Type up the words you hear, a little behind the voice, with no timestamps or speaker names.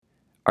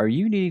Are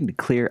you needing to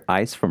clear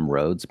ice from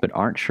roads but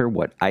aren't sure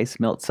what ice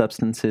melt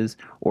substances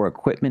or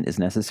equipment is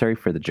necessary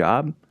for the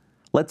job?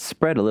 Let's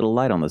spread a little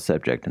light on the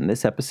subject in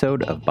this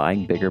episode of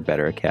Buying Bigger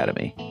Better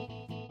Academy.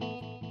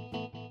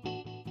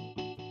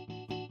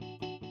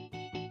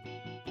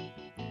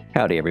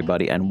 Howdy,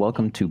 everybody, and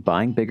welcome to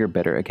Buying Bigger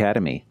Better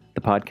Academy,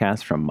 the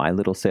podcast from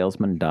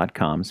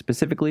MyLittleSalesman.com,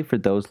 specifically for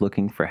those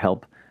looking for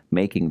help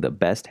making the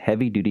best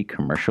heavy-duty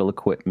commercial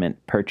equipment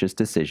purchase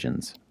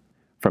decisions,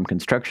 from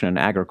construction and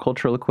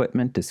agricultural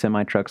equipment to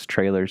semi-trucks,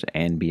 trailers,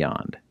 and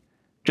beyond.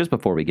 Just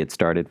before we get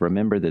started,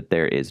 remember that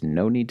there is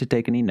no need to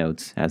take any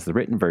notes, as the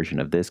written version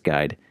of this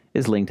guide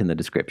is linked in the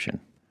description.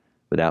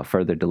 Without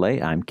further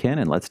delay, I'm Ken,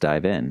 and let's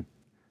dive in.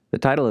 The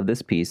title of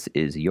this piece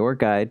is Your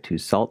Guide to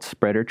Salt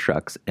Spreader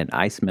Trucks and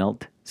Ice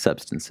Melt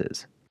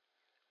Substances.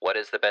 What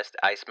is the best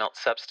ice melt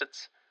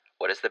substance?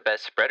 What is the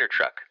best spreader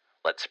truck?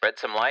 Let's spread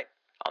some light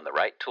on the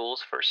right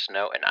tools for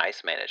snow and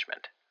ice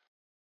management.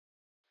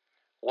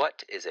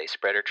 What is a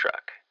spreader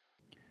truck?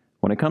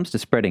 When it comes to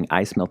spreading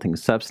ice-melting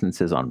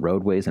substances on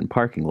roadways and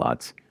parking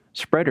lots,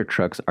 spreader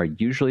trucks are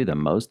usually the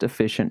most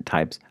efficient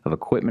types of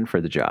equipment for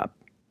the job.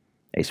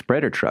 A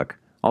spreader truck,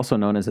 also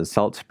known as a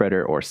salt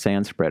spreader or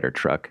sand spreader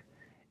truck,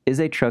 is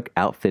a truck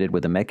outfitted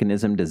with a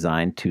mechanism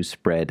designed to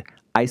spread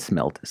ice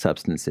melt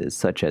substances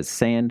such as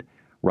sand,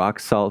 rock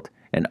salt,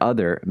 and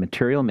other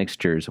material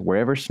mixtures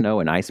wherever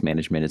snow and ice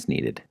management is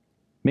needed.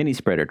 Many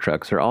spreader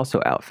trucks are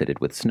also outfitted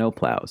with snow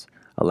plows,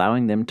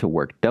 allowing them to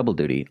work double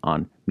duty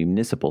on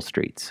municipal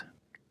streets.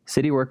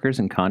 City workers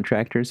and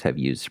contractors have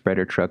used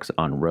spreader trucks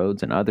on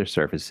roads and other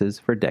surfaces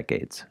for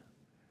decades.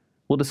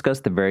 We'll discuss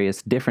the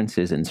various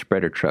differences in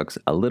spreader trucks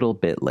a little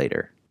bit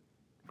later.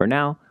 For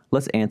now,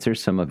 let's answer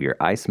some of your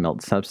ice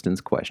melt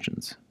substance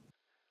questions.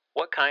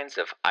 What kinds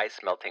of ice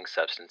melting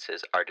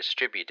substances are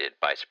distributed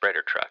by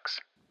spreader trucks?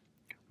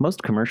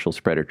 Most commercial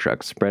spreader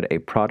trucks spread a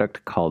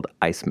product called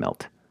ice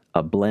melt,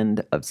 a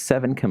blend of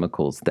 7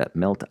 chemicals that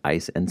melt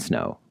ice and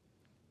snow.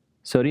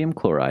 Sodium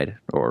chloride,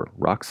 or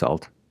rock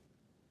salt,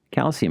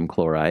 calcium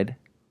chloride,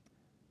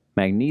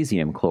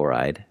 magnesium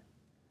chloride,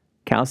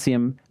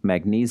 calcium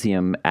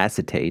magnesium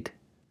acetate,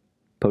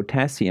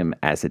 potassium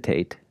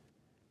acetate,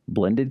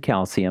 blended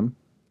calcium,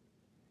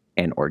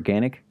 and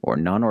organic or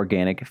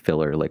non-organic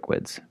filler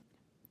liquids.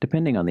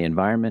 Depending on the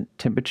environment,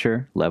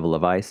 temperature, level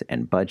of ice,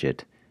 and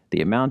budget,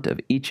 the amount of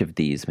each of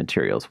these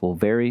materials will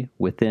vary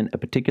within a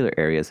particular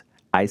area's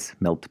ice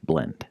melt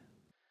blend.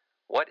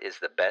 What is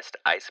the best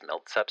ice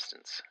melt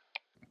substance?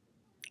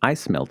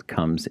 Ice melt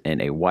comes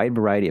in a wide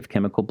variety of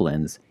chemical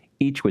blends,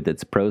 each with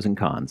its pros and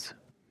cons,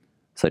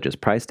 such as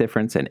price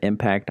difference and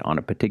impact on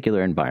a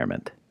particular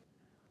environment.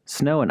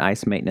 Snow and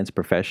ice maintenance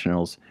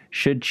professionals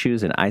should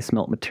choose an ice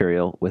melt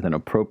material with an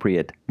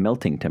appropriate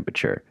melting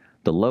temperature,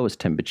 the lowest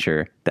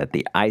temperature that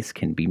the ice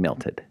can be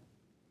melted.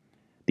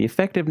 The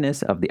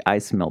effectiveness of the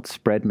ice melt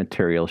spread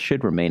material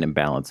should remain in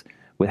balance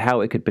with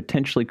how it could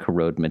potentially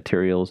corrode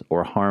materials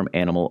or harm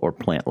animal or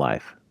plant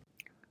life.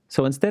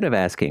 So instead of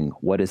asking,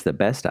 what is the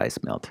best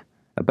ice melt,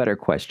 a better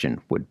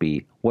question would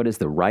be, what is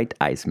the right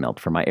ice melt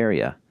for my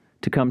area,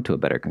 to come to a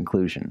better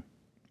conclusion.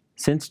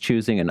 Since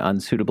choosing an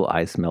unsuitable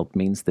ice melt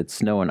means that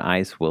snow and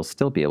ice will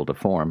still be able to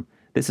form,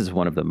 this is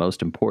one of the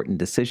most important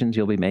decisions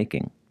you'll be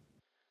making.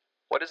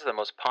 What is the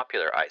most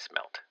popular ice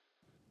melt?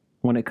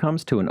 When it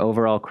comes to an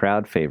overall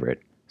crowd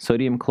favorite,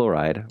 sodium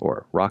chloride,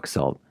 or rock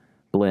salt,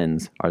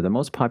 blends are the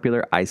most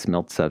popular ice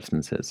melt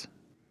substances.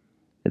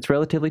 It's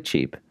relatively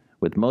cheap,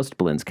 with most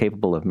blends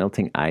capable of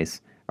melting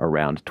ice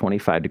around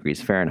 25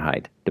 degrees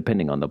Fahrenheit,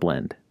 depending on the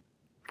blend.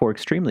 For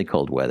extremely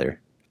cold weather,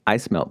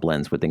 ice melt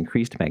blends with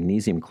increased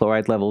magnesium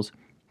chloride levels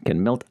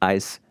can melt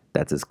ice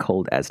that's as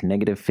cold as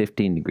negative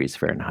 15 degrees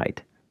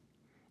Fahrenheit.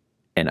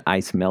 An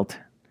ice melt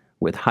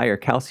with higher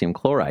calcium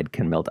chloride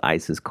can melt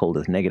ice as cold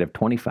as negative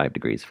 25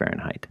 degrees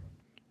Fahrenheit.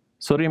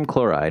 Sodium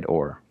chloride,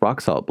 or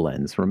rock salt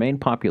blends, remain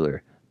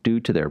popular due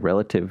to their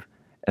relative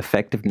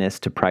effectiveness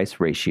to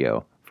price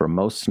ratio for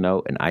most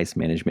snow and ice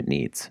management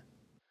needs.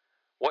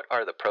 What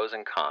are the pros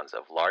and cons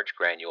of large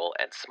granule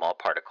and small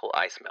particle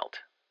ice melt?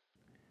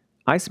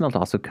 Ice melt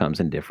also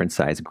comes in different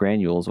size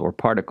granules or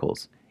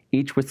particles,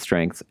 each with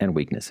strengths and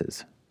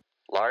weaknesses.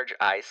 Large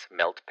ice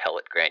melt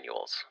pellet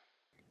granules.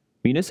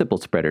 Municipal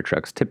spreader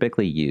trucks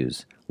typically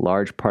use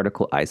large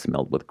particle ice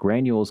melt with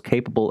granules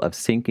capable of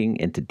sinking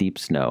into deep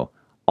snow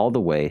all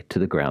the way to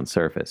the ground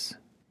surface.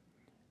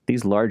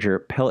 These larger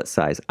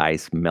pellet-size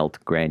ice melt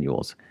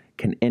granules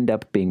can end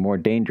up being more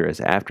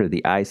dangerous after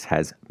the ice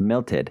has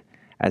melted,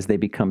 as they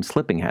become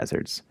slipping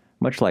hazards,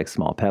 much like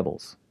small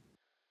pebbles.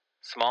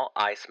 Small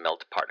ice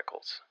melt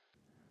particles.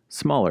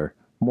 Smaller,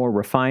 more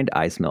refined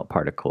ice melt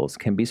particles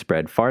can be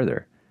spread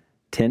farther,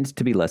 tend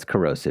to be less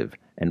corrosive,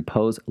 and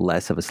pose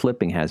less of a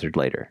slipping hazard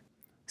later.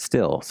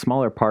 Still,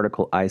 smaller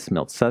particle ice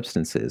melt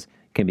substances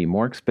can be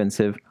more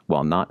expensive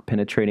while not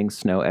penetrating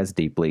snow as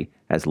deeply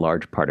as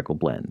large particle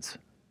blends.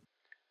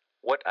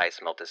 What ice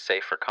melt is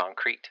safe for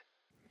concrete?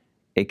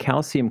 A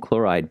calcium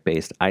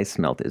chloride-based ice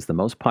melt is the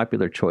most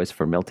popular choice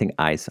for melting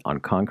ice on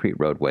concrete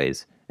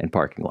roadways and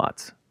parking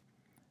lots.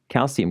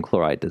 Calcium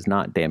chloride does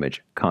not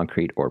damage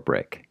concrete or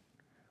brick.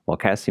 While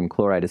calcium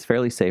chloride is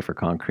fairly safe for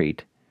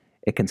concrete,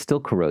 it can still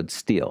corrode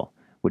steel,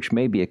 which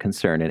may be a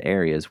concern in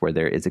areas where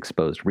there is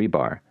exposed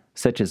rebar,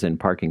 such as in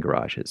parking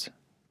garages.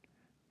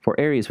 For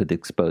areas with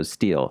exposed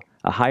steel,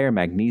 a higher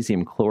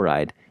magnesium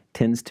chloride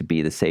tends to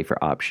be the safer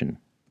option,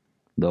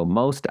 though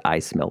most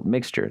ice melt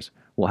mixtures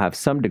will have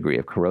some degree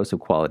of corrosive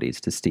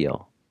qualities to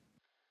steel.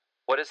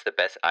 What is the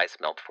best ice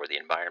melt for the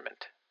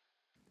environment?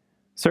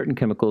 Certain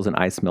chemicals in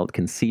ice melt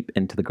can seep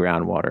into the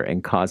groundwater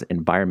and cause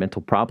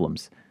environmental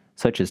problems,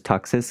 such as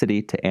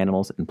toxicity to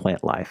animals and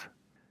plant life.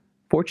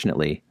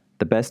 Fortunately,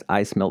 the best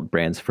ice melt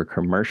brands for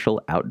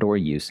commercial outdoor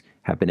use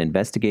have been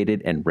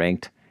investigated and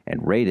ranked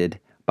and rated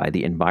by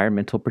the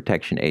Environmental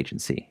Protection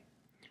Agency,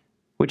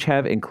 which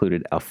have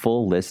included a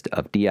full list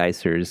of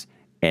de-icers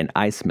and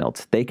ice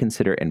melts they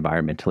consider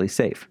environmentally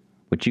safe,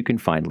 which you can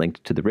find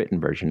linked to the written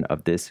version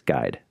of this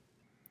guide.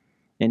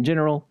 In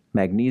general,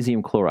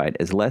 magnesium chloride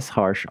is less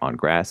harsh on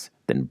grass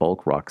than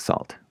bulk rock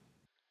salt.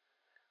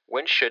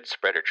 When should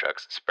spreader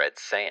trucks spread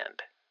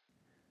sand?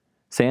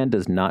 Sand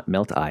does not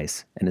melt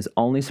ice and is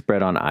only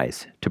spread on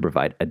ice to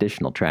provide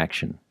additional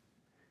traction.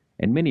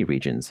 In many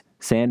regions,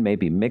 sand may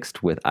be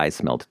mixed with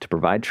ice melt to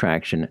provide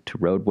traction to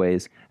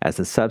roadways as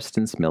the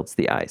substance melts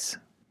the ice.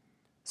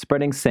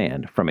 Spreading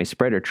sand from a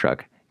spreader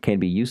truck can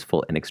be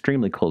useful in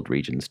extremely cold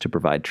regions to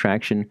provide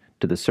traction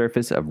to the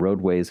surface of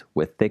roadways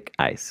with thick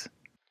ice.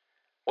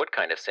 What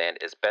kind of sand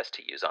is best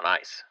to use on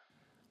ice?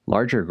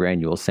 Larger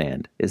granule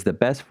sand is the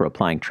best for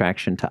applying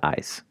traction to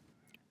ice.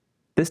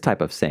 This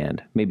type of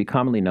sand may be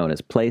commonly known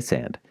as play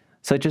sand,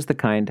 such as the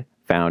kind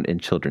found in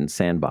children's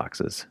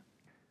sandboxes.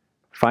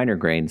 Finer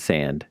grained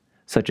sand,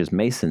 such as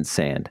Mason's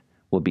sand,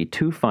 will be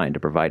too fine to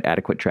provide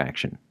adequate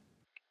traction.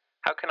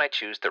 How can I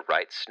choose the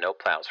right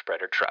snowplow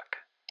spreader truck?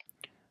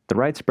 The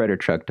right spreader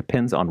truck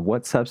depends on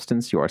what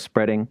substance you are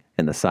spreading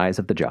and the size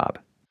of the job.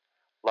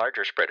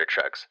 Larger spreader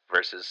trucks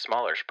versus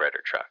smaller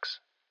spreader trucks.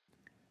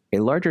 A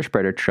larger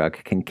spreader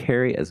truck can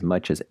carry as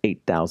much as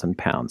 8,000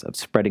 pounds of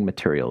spreading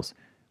materials,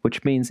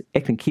 which means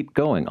it can keep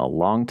going a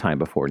long time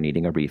before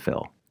needing a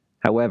refill.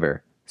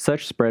 However,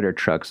 such spreader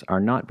trucks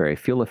are not very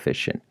fuel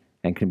efficient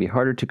and can be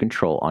harder to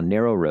control on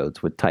narrow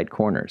roads with tight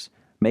corners,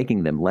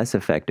 making them less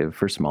effective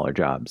for smaller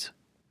jobs.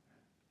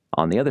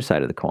 On the other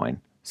side of the coin,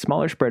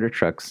 smaller spreader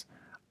trucks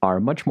are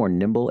much more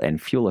nimble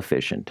and fuel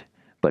efficient,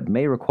 but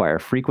may require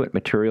frequent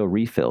material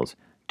refills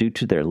due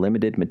to their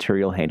limited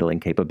material handling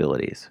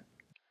capabilities.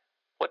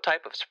 What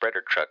type of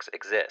spreader trucks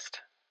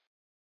exist?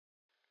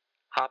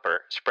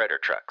 Hopper spreader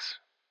trucks.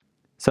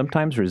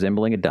 Sometimes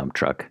resembling a dump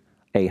truck,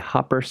 a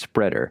hopper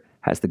spreader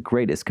has the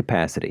greatest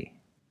capacity.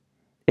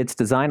 Its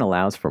design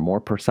allows for more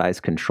precise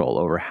control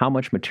over how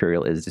much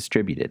material is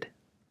distributed.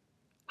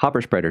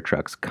 Hopper spreader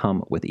trucks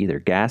come with either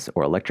gas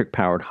or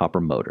electric-powered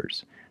hopper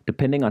motors,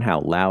 depending on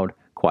how loud,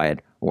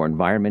 quiet, or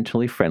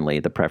environmentally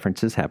friendly the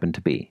preferences happen to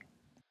be.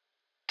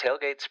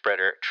 Tailgate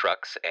spreader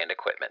trucks and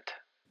equipment.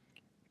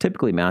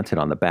 Typically mounted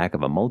on the back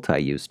of a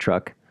multi-use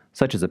truck,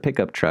 such as a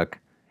pickup truck,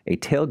 a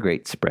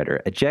tailgate spreader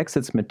ejects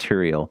its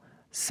material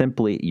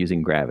simply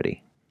using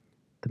gravity.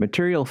 The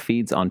material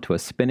feeds onto a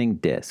spinning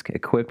disc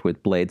equipped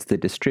with blades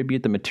that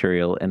distribute the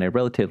material in a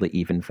relatively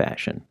even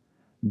fashion.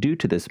 Due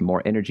to this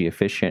more energy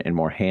efficient and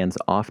more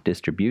hands-off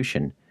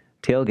distribution,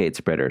 tailgate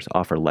spreaders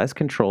offer less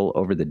control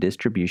over the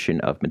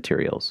distribution of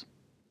materials.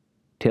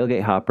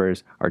 Tailgate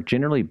hoppers are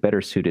generally better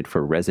suited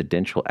for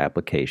residential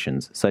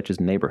applications such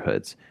as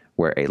neighborhoods,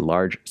 where a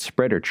large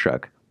spreader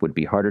truck would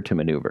be harder to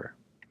maneuver.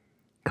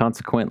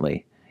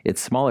 Consequently,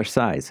 its smaller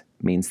size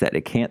means that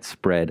it can't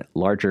spread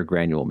larger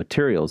granule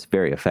materials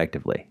very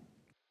effectively.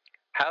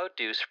 How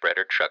do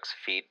spreader trucks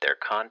feed their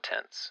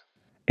contents?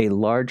 A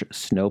large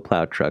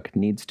snowplow truck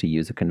needs to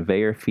use a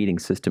conveyor feeding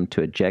system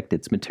to eject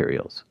its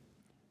materials.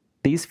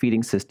 These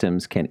feeding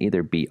systems can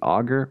either be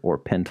auger or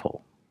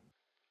pintle.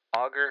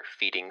 Auger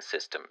feeding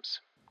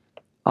systems.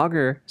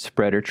 Auger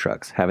spreader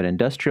trucks have an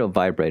industrial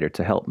vibrator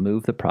to help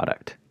move the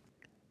product.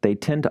 They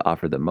tend to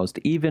offer the most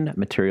even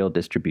material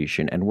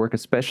distribution and work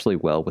especially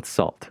well with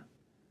salt.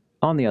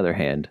 On the other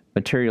hand,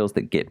 materials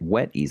that get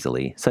wet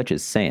easily, such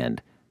as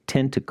sand,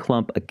 tend to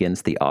clump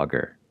against the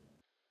auger.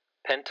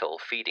 Pintle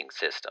feeding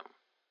system.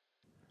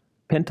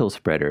 Pintle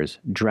spreaders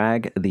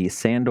drag the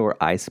sand or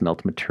ice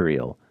melt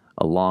material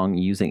along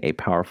using a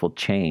powerful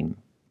chain.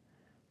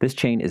 This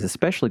chain is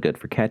especially good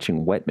for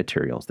catching wet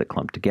materials that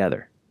clump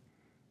together.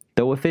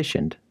 Though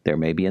efficient, there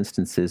may be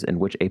instances in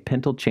which a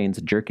pintle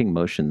chain's jerking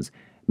motions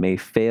may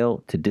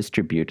fail to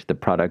distribute the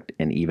product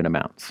in even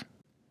amounts.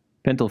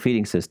 Pintle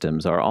feeding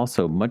systems are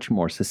also much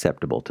more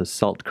susceptible to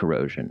salt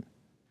corrosion.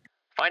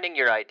 Finding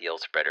your ideal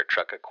spreader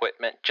truck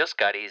equipment just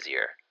got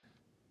easier.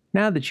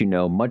 Now that you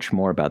know much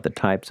more about the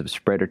types of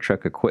spreader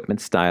truck equipment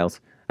styles,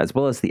 as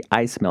well as the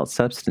ice melt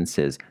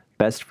substances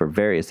best for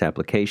various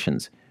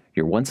applications,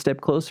 you're one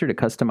step closer to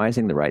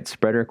customizing the right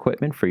spreader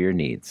equipment for your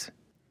needs.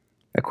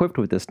 Equipped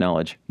with this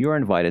knowledge, you are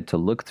invited to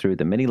look through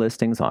the many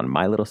listings on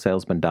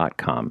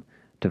mylittlesalesman.com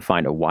to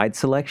find a wide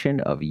selection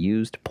of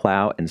used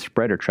plow and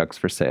spreader trucks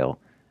for sale,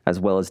 as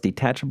well as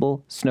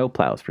detachable snow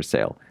plows for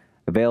sale,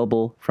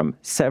 available from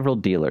several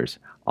dealers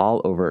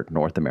all over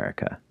North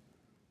America.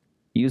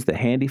 Use the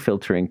handy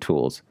filtering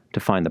tools to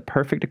find the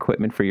perfect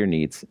equipment for your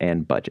needs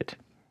and budget.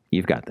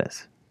 You've got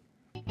this.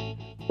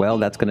 Well,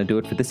 that's going to do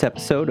it for this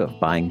episode of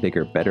Buying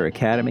Bigger, Better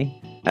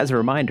Academy. As a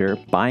reminder,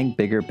 Buying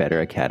Bigger,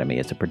 Better Academy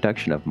is a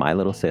production of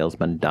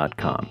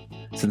MyLittleSalesman.com.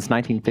 Since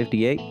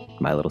 1958,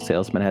 My Little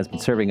Salesman has been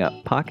serving up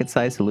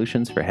pocket-sized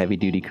solutions for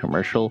heavy-duty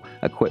commercial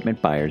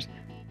equipment buyers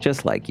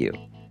just like you.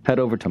 Head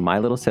over to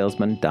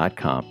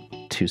MyLittleSalesman.com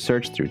to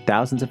search through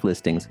thousands of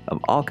listings of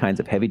all kinds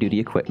of heavy-duty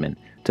equipment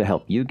to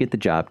help you get the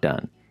job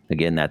done.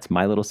 Again, that's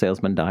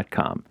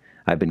MyLittleSalesman.com.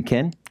 I've been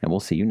Ken, and we'll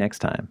see you next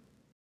time.